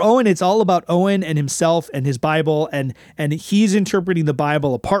 For Owen, it's all about Owen and himself and his Bible, and he's interpreting the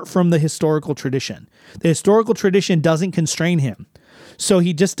Bible apart from the historical tradition. The historical tradition doesn't constrain him. So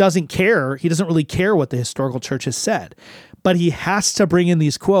he just doesn't care. He doesn't really care what the historical church has said. But he has to bring in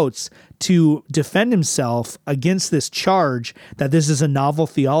these quotes to defend himself against this charge that this is a novel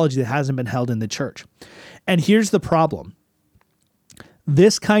theology that hasn't been held in the church. And here's the problem.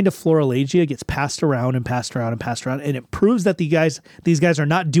 This kind of florilegia gets passed around and passed around and passed around, and it proves that these guys are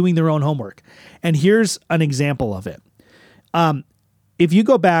not doing their own homework. And here's an example of it. If you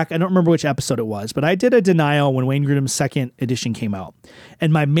go back, I don't remember which episode it was, but I did a denial when Wayne Grudem's second edition came out.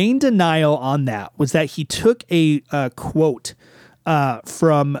 And my main denial on that was that he took a quote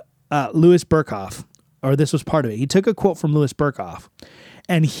from Louis Berkhoff, or this was part of it. He took a quote from Louis Berkhoff,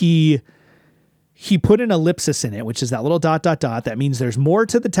 and he put an ellipsis in it, which is that little ... That means there's more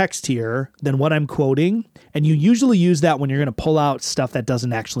to the text here than what I'm quoting. And you usually use that when you're going to pull out stuff that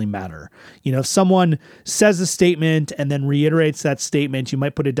doesn't actually matter. You know, if someone says a statement and then reiterates that statement, you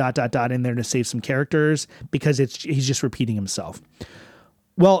might put a ... in there to save some characters because he's just repeating himself.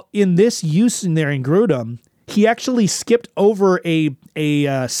 Well, in this use in there in Grudem, he actually skipped over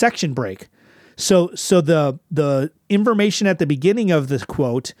a section break. So the information at the beginning of the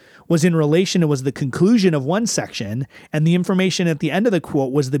quote was in relation, it was the conclusion of one section, and the information at the end of the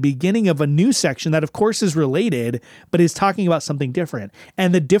quote was the beginning of a new section that of course is related, but is talking about something different.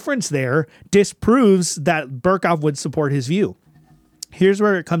 And the difference there disproves that Berkhoff would support his view. Here's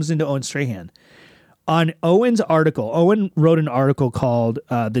where it comes into Owen Strahan. On Owen's article, Owen wrote an article called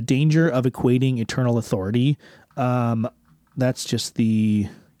The Danger of Equating Eternal Authority. That's just the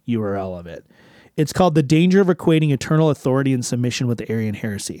URL of it. It's called The Danger of Equating Eternal Authority and Submission with the Arian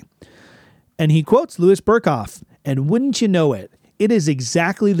Heresy. And he quotes Louis Berkhoff, and wouldn't you know it, it is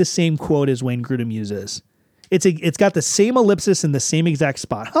exactly the same quote as Wayne Grudem uses. It's got the same ellipsis in the same exact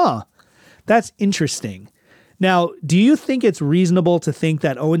spot. Huh, that's interesting. Now, do you think it's reasonable to think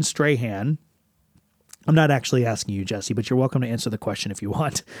that Owen Strahan, I'm not actually asking you, Jesse, but you're welcome to answer the question if you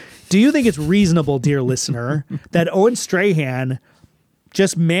want. Do you think it's reasonable, dear listener, that Owen Strahan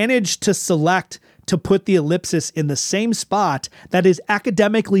just managed to select to put the ellipsis in the same spot that is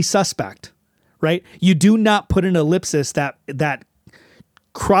academically suspect, right? You do not put an ellipsis that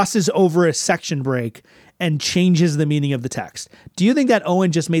crosses over a section break and changes the meaning of the text. Do you think that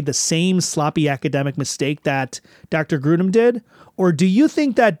Owen just made the same sloppy academic mistake that Dr. Grudem did? Or do you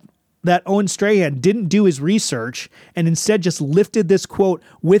think that Owen Strahan didn't do his research and instead just lifted this quote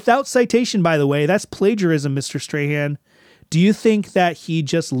without citation, by the way? That's plagiarism, Mr. Strahan. Do you think that he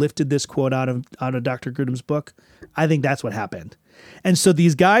just lifted this quote out of Dr. Grudem's book? I think that's what happened. And so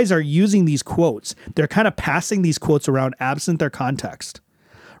these guys are using these quotes. They're kind of passing these quotes around absent their context,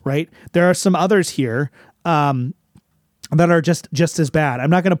 right? There are some others here that are just as bad. I'm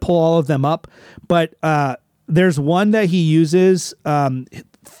not going to pull all of them up, but there's one that he uses.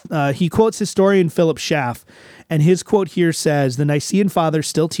 He quotes historian Philip Schaff, and his quote here says, "The Nicene Fathers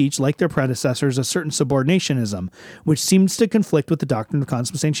still teach, like their predecessors, a certain subordinationism, which seems to conflict with the doctrine of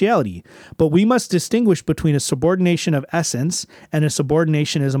consubstantiality. But we must distinguish between a subordination of essence and a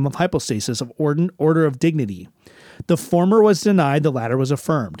subordinationism of hypostasis, of order of dignity. The former was denied, the latter was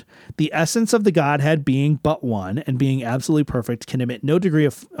affirmed. The essence of the Godhead being but one and being absolutely perfect can admit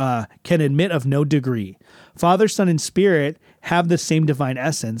of no degree. Father, Son, and Spirit have the same divine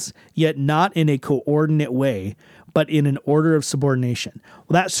essence, yet not in a coordinate way, but in an order of subordination."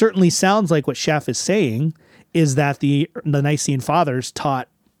 Well, that certainly sounds like what Schaff is saying is that the Nicene Fathers taught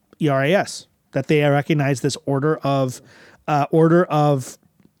ERAS, that they recognize this order of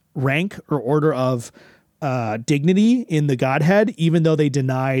rank or order of dignity in the Godhead, even though they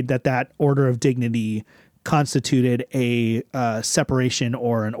denied that order of dignity constituted a separation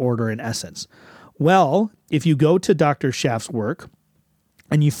or an order in essence. Well, if you go to Dr. Schaff's work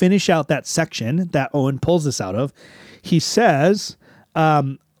and you finish out that section that Owen pulls this out of, he says,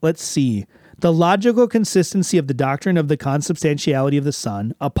 let's see, "The logical consistency of the doctrine of the consubstantiality of the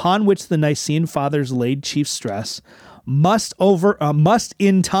Son, upon which the Nicene Fathers laid chief stress, must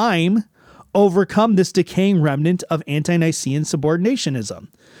in time overcome this decaying remnant of ante-Nicene subordinationism.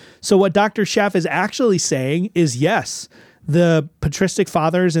 So what Dr. Schaff is actually saying is, yes, the patristic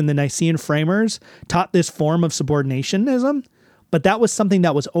fathers and the Nicene framers taught this form of subordinationism, but that was something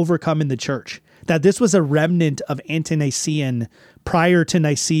that was overcome in the church, that this was a remnant of ante-Nicene prior to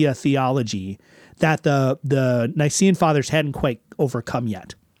Nicaea theology that the Nicene fathers hadn't quite overcome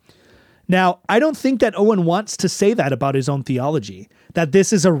yet. Now, I don't think that Owen wants to say that about his own theology, that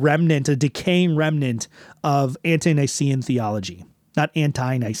this is a remnant, a decaying remnant of ante-Nicene theology. Not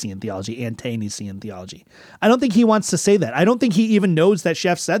anti-Nicene theology, ante-Nicene theology. I don't think he wants to say that. I don't think he even knows that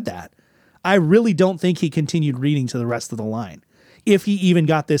Schaff said that. I really don't think he continued reading to the rest of the line. If he even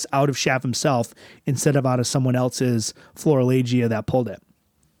got this out of Schaff himself instead of out of someone else's Florilegia that pulled it.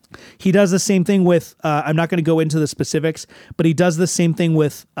 He does the same thing with, I'm not going to go into the specifics, but he does the same thing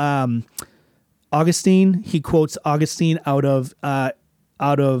with Augustine. He quotes Augustine out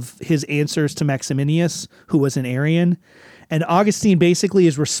of his answers to Maximinius, who was an Arian. And Augustine basically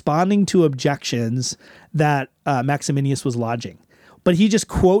is responding to objections that Maximinius was lodging. But he just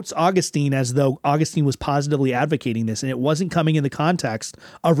quotes Augustine as though Augustine was positively advocating this, and it wasn't coming in the context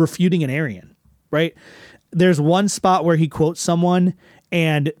of refuting an Arian, right? There's one spot where he quotes someone,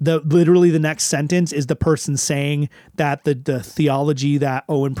 and literally the next sentence is the person saying that the theology that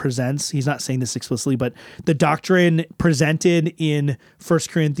Owen presents, he's not saying this explicitly, but the doctrine presented in 1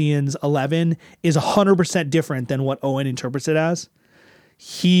 Corinthians 11 is 100% different than what Owen interprets it as.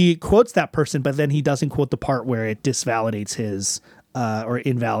 He quotes that person, but then he doesn't quote the part where it disvalidates his or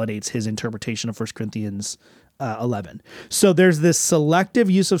invalidates his interpretation of 1 Corinthians 11. So there's this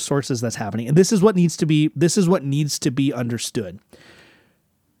selective use of sources that's happening, and this is what needs to be understood.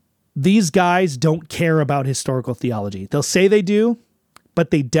 These guys don't care about historical theology. They'll say they do,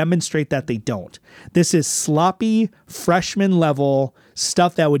 but they demonstrate that they don't. This is sloppy freshman level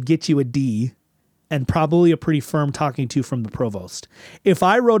stuff that would get you a D and probably a pretty firm talking to from the provost. If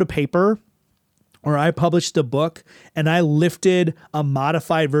I wrote a paper or I published a book and I lifted a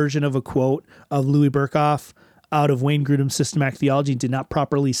modified version of a quote of Louis Berkhoff out of Wayne Grudem's Systematic Theology and did not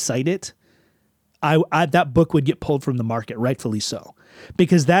properly cite it, that book would get pulled from the market, rightfully so.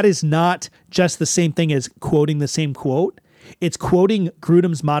 Because that is not just the same thing as quoting the same quote. It's quoting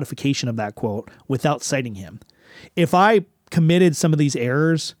Grudem's modification of that quote without citing him. If I committed some of these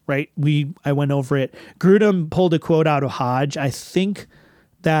errors, right, I went over it. Grudem pulled a quote out of Hodge. I think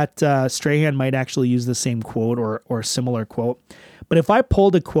that Strahan might actually use the same quote or a similar quote. But if I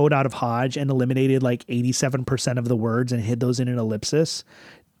pulled a quote out of Hodge and eliminated like 87% of the words and hid those in an ellipsis,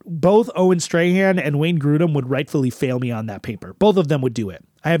 both Owen Strahan and Wayne Grudem would rightfully fail me on that paper. Both of them would do it.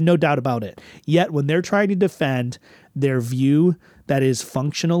 I have no doubt about it. Yet when they're trying to defend their view that is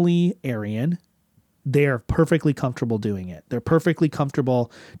functionally Arian, they are perfectly comfortable doing it. They're perfectly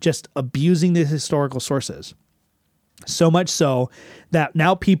comfortable just abusing the historical sources. So much so that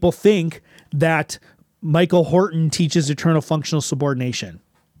now people think that Michael Horton teaches eternal functional subordination.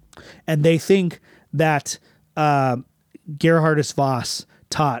 And they think that Gerhardus Voss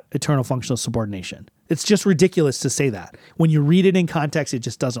taught eternal functional subordination. It's just ridiculous to say that. When you read it in context, it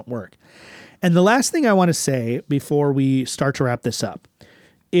just doesn't work. And the last thing I want to say before we start to wrap this up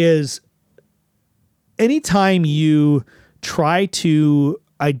is anytime you try to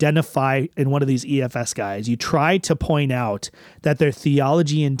identify in one of these EFS guys, you try to point out that their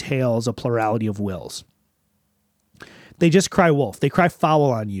theology entails a plurality of wills. They just cry wolf. They cry foul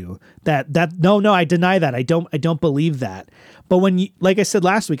on you. No, I deny that. I don't believe that. But when you, like I said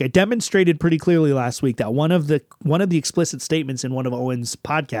last week, I demonstrated pretty clearly last week that one of the explicit statements in one of Owen's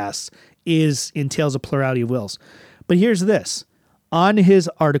podcasts entails a plurality of wills. But here's this. On his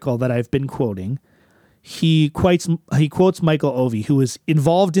article that I've been quoting, he quotes Michael Ovey, who was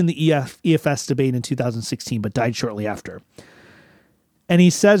involved in the EFS debate in 2016, but died shortly after. And he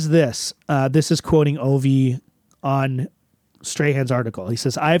says this. This is quoting Ovey on Strahan's article. He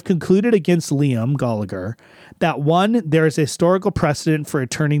says, I have concluded against Liam Gallagher that 1, there is a historical precedent for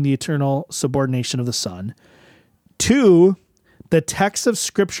returning the eternal subordination of the Son. 2, the texts of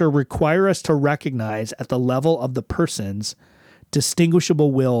Scripture require us to recognize at the level of the persons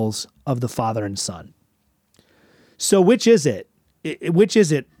distinguishable wills of the Father and Son. So which is it? Which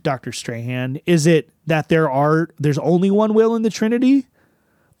is it, Dr. Strahan? Is it that there's only one will in the Trinity?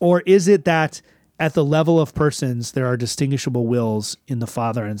 Or is it that at the level of persons, there are distinguishable wills in the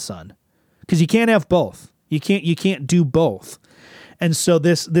Father and Son? Because you can't have both. You can't do both. And so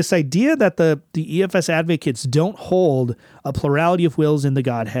this idea that the EFS advocates don't hold a plurality of wills in the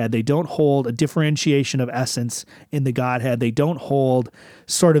Godhead, they don't hold a differentiation of essence in the Godhead, they don't hold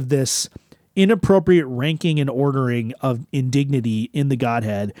sort of this inappropriate ranking and ordering of indignity in the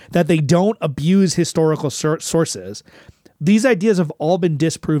Godhead, that they don't abuse historical sources. These ideas have all been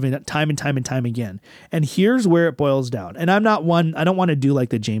disproven time and time and time again. And here's where it boils down. And I don't want to do like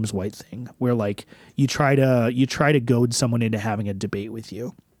the James White thing where like you try to goad someone into having a debate with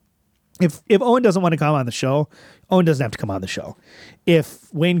you. If Owen doesn't want to come on the show, Owen doesn't have to come on the show.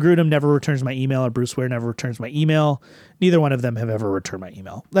 If Wayne Grudem never returns my email or Bruce Ware never returns my email, neither one of them have ever returned my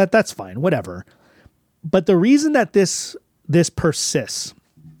email. That's fine, whatever. But the reason that this persists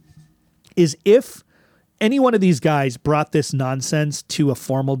is if any one of these guys brought this nonsense to a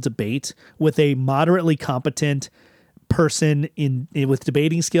formal debate with a moderately competent person with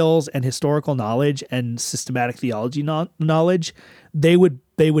debating skills and historical knowledge and systematic theology knowledge, they would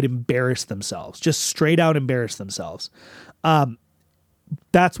embarrass themselves, just straight out embarrass themselves.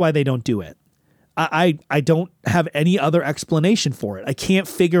 That's why they don't do it. I don't have any other explanation for it. I can't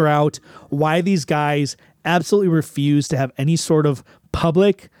figure out why these guys absolutely refuse to have any sort of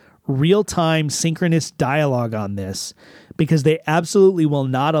public, real-time, synchronous dialogue on this, because they absolutely will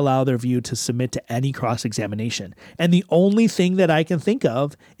not allow their view to submit to any cross-examination. And the only thing that I can think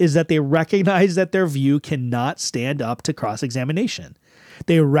of is that they recognize that their view cannot stand up to cross-examination.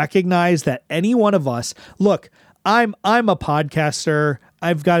 They recognize that any one of us, look, I'm a podcaster.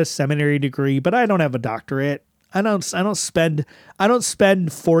 I've got a seminary degree, but I don't have a doctorate. I don't spend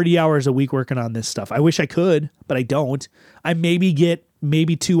 40 hours a week working on this stuff. I wish I could, but I don't. I get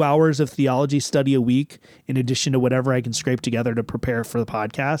 2 hours of theology study a week in addition to whatever I can scrape together to prepare for the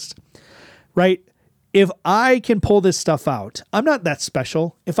podcast. Right? If I can pull this stuff out, I'm not that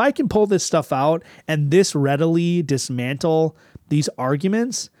special. If I can pull this stuff out and this readily dismantle these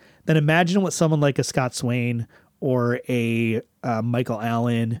arguments, then imagine what someone like a Scott Swain or a Michael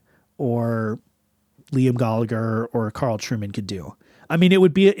Allen or Liam Gallagher or Carl Trueman could do. I mean, it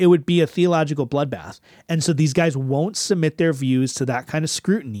would be a theological bloodbath. And so these guys won't submit their views to that kind of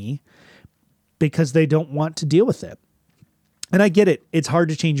scrutiny because they don't want to deal with it. And I get it. It's hard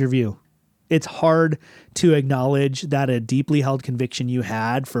to change your view. It's hard to acknowledge that a deeply held conviction you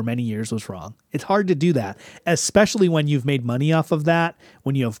had for many years was wrong. It's hard to do that, especially when you've made money off of that,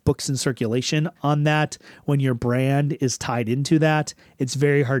 when you have books in circulation on that, when your brand is tied into that. It's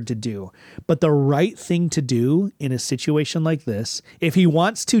very hard to do. But the right thing to do in a situation like this, if he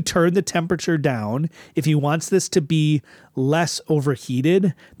wants to turn the temperature down, if he wants this to be less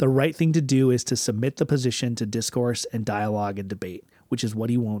overheated, the right thing to do is to submit the position to discourse and dialogue and debate, which is what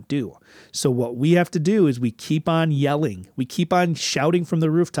he won't do. So what we have to do is we keep on yelling. We keep on shouting from the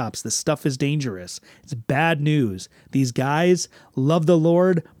rooftops. This stuff is dangerous. It's bad news. These guys love the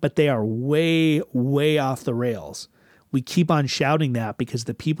Lord, but they are way, way off the rails. We keep on shouting that because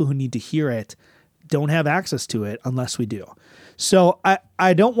the people who need to hear it don't have access to it unless we do. So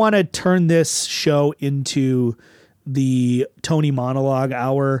I don't want to turn this show into the Tony monologue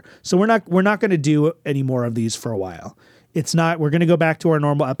hour. So we're not going to do any more of these for a while. We're going to go back to our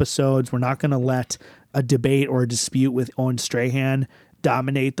normal episodes. We're not going to let a debate or a dispute with Owen Strahan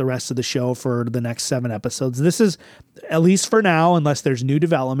dominate the rest of the show for the next 7 episodes. This is, at least for now, unless there's new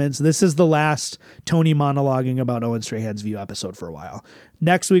developments, this is the last Tony monologuing about Owen Strahan's view episode for a while.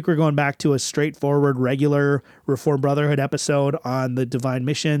 Next week, we're going back to a straightforward, regular Reformed Brotherhood episode on the divine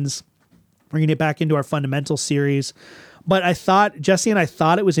missions. We're going to get back into our fundamental series. But Jesse and I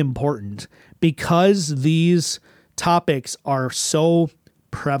thought it was important because these topics are so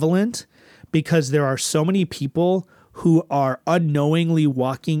prevalent, because there are so many people who are unknowingly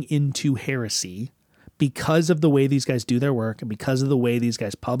walking into heresy because of the way these guys do their work and because of the way these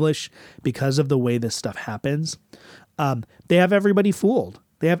guys publish, because of the way this stuff happens. They have everybody fooled.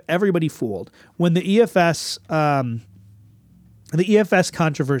 When the EFS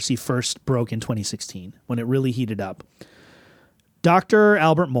controversy first broke in 2016, when it really heated up, Dr.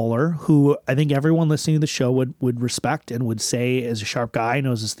 Albert Mohler, who I think everyone listening to the show would respect and would say is a sharp guy,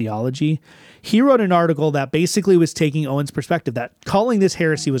 knows his theology, he wrote an article that basically was taking Owen's perspective, that calling this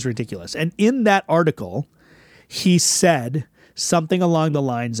heresy was ridiculous. And in that article, he said something along the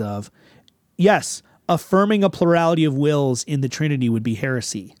lines of, yes, affirming a plurality of wills in the Trinity would be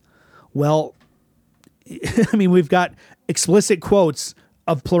heresy. Well, I mean, we've got explicit quotes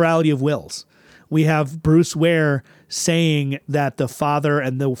of plurality of wills. We have Bruce Ware saying that the Father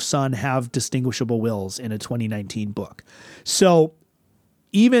and the Son have distinguishable wills in a 2019 book. So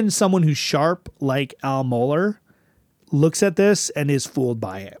even someone who's sharp like Al Mohler looks at this and is fooled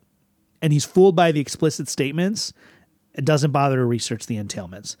by it. And he's fooled by the explicit statements It doesn't bother to research the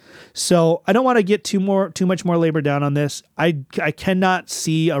entailments. So I don't want to get too much more labor down on this. I cannot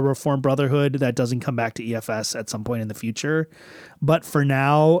see a Reformed Brotherhood that doesn't come back to EFS at some point in the future. But for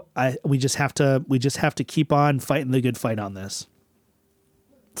now, we just have to keep on fighting the good fight on this.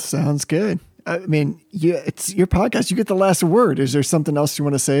 Sounds good. I mean, it's your podcast. You get the last word. Is there something else you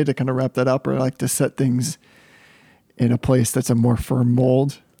want to say to kind of wrap that up, or like to set things in a place that's a more firm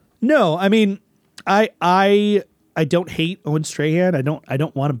mold? No, I mean, I don't hate Owen Strahan. I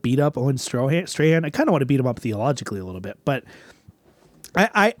don't want to beat up Owen Strahan. I kind of want to beat him up theologically a little bit, but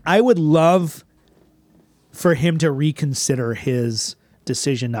I would love for him to reconsider his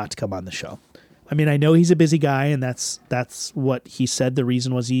decision not to come on the show. I mean, I know he's a busy guy, and that's what he said. The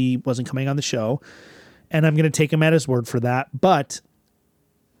reason was he wasn't coming on the show, and I'm going to take him at his word for that. But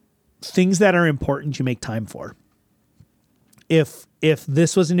things that are important, you make time for. If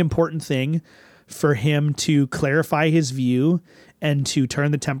this was an important thing for him to clarify his view and to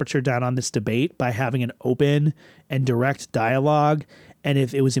turn the temperature down on this debate by having an open and direct dialogue, and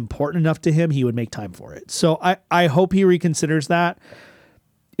if it was important enough to him, he would make time for it. So I hope he reconsiders that.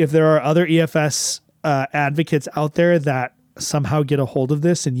 If there are other EFS advocates out there that somehow get a hold of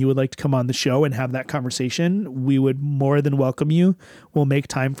this and you would like to come on the show and have that conversation, we would more than welcome you. We'll make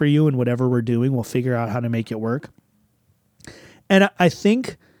time for you, and whatever we're doing, we'll figure out how to make it work. And I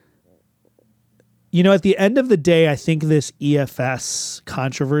think, at the end of the day, I think this EFS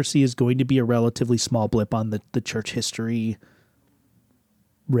controversy is going to be a relatively small blip on the church history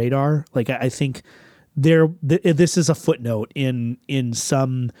radar. Like, I think this is a footnote in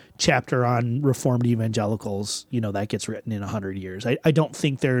some chapter on Reformed evangelicals, that gets written in 100 years. I don't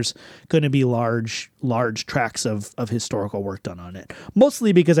think there's going to be large tracts of historical work done on it,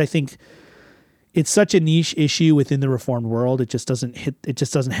 mostly because I think it's such a niche issue within the Reformed world. It just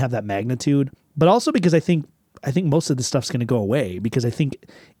doesn't have that magnitude, but also because I think most of this stuff's going to go away, because I think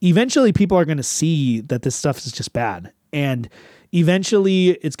eventually people are going to see that this stuff is just bad. And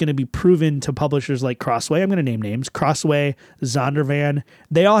eventually it's going to be proven to publishers like Crossway. I'm going to name names: Crossway, Zondervan.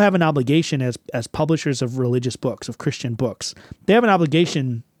 They all have an obligation as publishers of religious books, of Christian books. They have an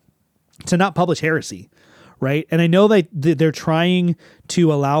obligation to not publish heresy, right? And I know that they're trying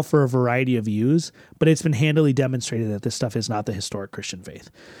to allow for a variety of views, but it's been handily demonstrated that this stuff is not the historic Christian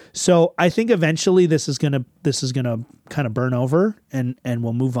faith. So I think eventually this is gonna kind of burn over and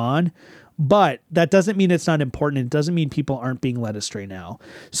we'll move on. But that doesn't mean it's not important. It doesn't mean people aren't being led astray now.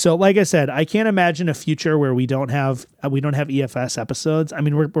 So like I said, I can't imagine a future where we don't have EFS episodes. I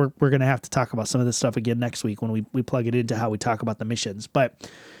mean, we're going to have to talk about some of this stuff again next week when we plug it into how we talk about the missions. But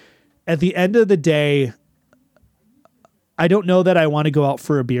at the end of the day, I don't know that I want to go out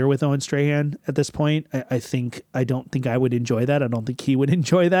for a beer with Owen Strahan at this point. I don't think I would enjoy that. I don't think he would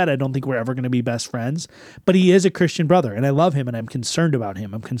enjoy that. I don't think we're ever going to be best friends, but he is a Christian brother and I love him and I'm concerned about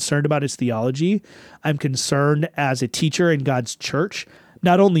him. I'm concerned about his theology. I'm concerned as a teacher in God's church,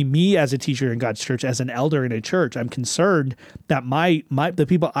 not only me as a teacher in God's church, as an elder in a church. I'm concerned that the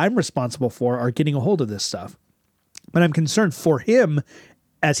people I'm responsible for are getting a hold of this stuff, but I'm concerned for him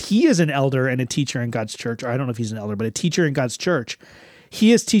as he is an elder and a teacher in God's church, or I don't know if he's an elder, but a teacher in God's church.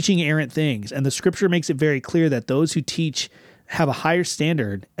 He is teaching errant things, and the scripture makes it very clear that those who teach have a higher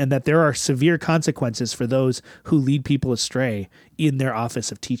standard and that there are severe consequences for those who lead people astray in their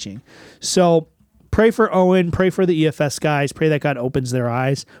office of teaching. So pray for Owen, pray for the EFS guys, pray that God opens their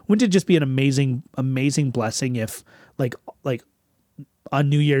eyes. Wouldn't it just be an amazing, amazing blessing if like on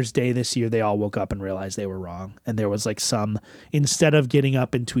New Year's Day this year, they all woke up and realized they were wrong. And there was instead of getting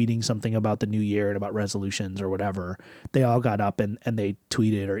up and tweeting something about the new year and about resolutions or whatever, they all got up and they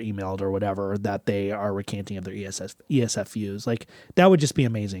tweeted or emailed or whatever that they are recanting of their ESF views. Like, that would just be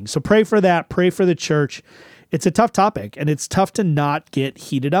amazing. So pray for that. Pray for the church. It's a tough topic and it's tough to not get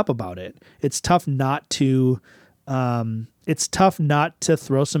heated up about it. It's tough not to throw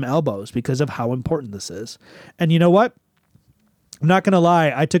some elbows because of how important this is. And you know what? I'm not going to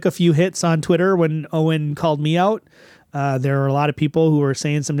lie. I took a few hits on Twitter when Owen called me out. There are a lot of people who are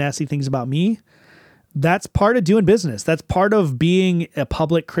saying some nasty things about me. That's part of doing business. That's part of being a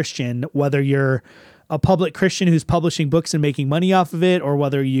public Christian, whether you're a public Christian who's publishing books and making money off of it, or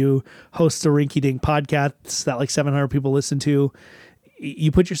whether you host a rinky-dink podcast that 700 people listen to.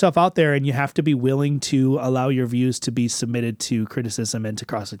 You put yourself out there and you have to be willing to allow your views to be submitted to criticism and to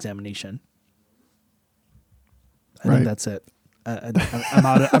cross-examination. I think that's it.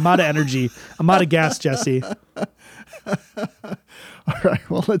 I'm out of energy. I'm out of gas, Jesse. All right.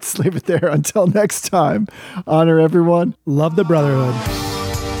 Well, let's leave it there. Until next time, honor everyone. Love the brotherhood.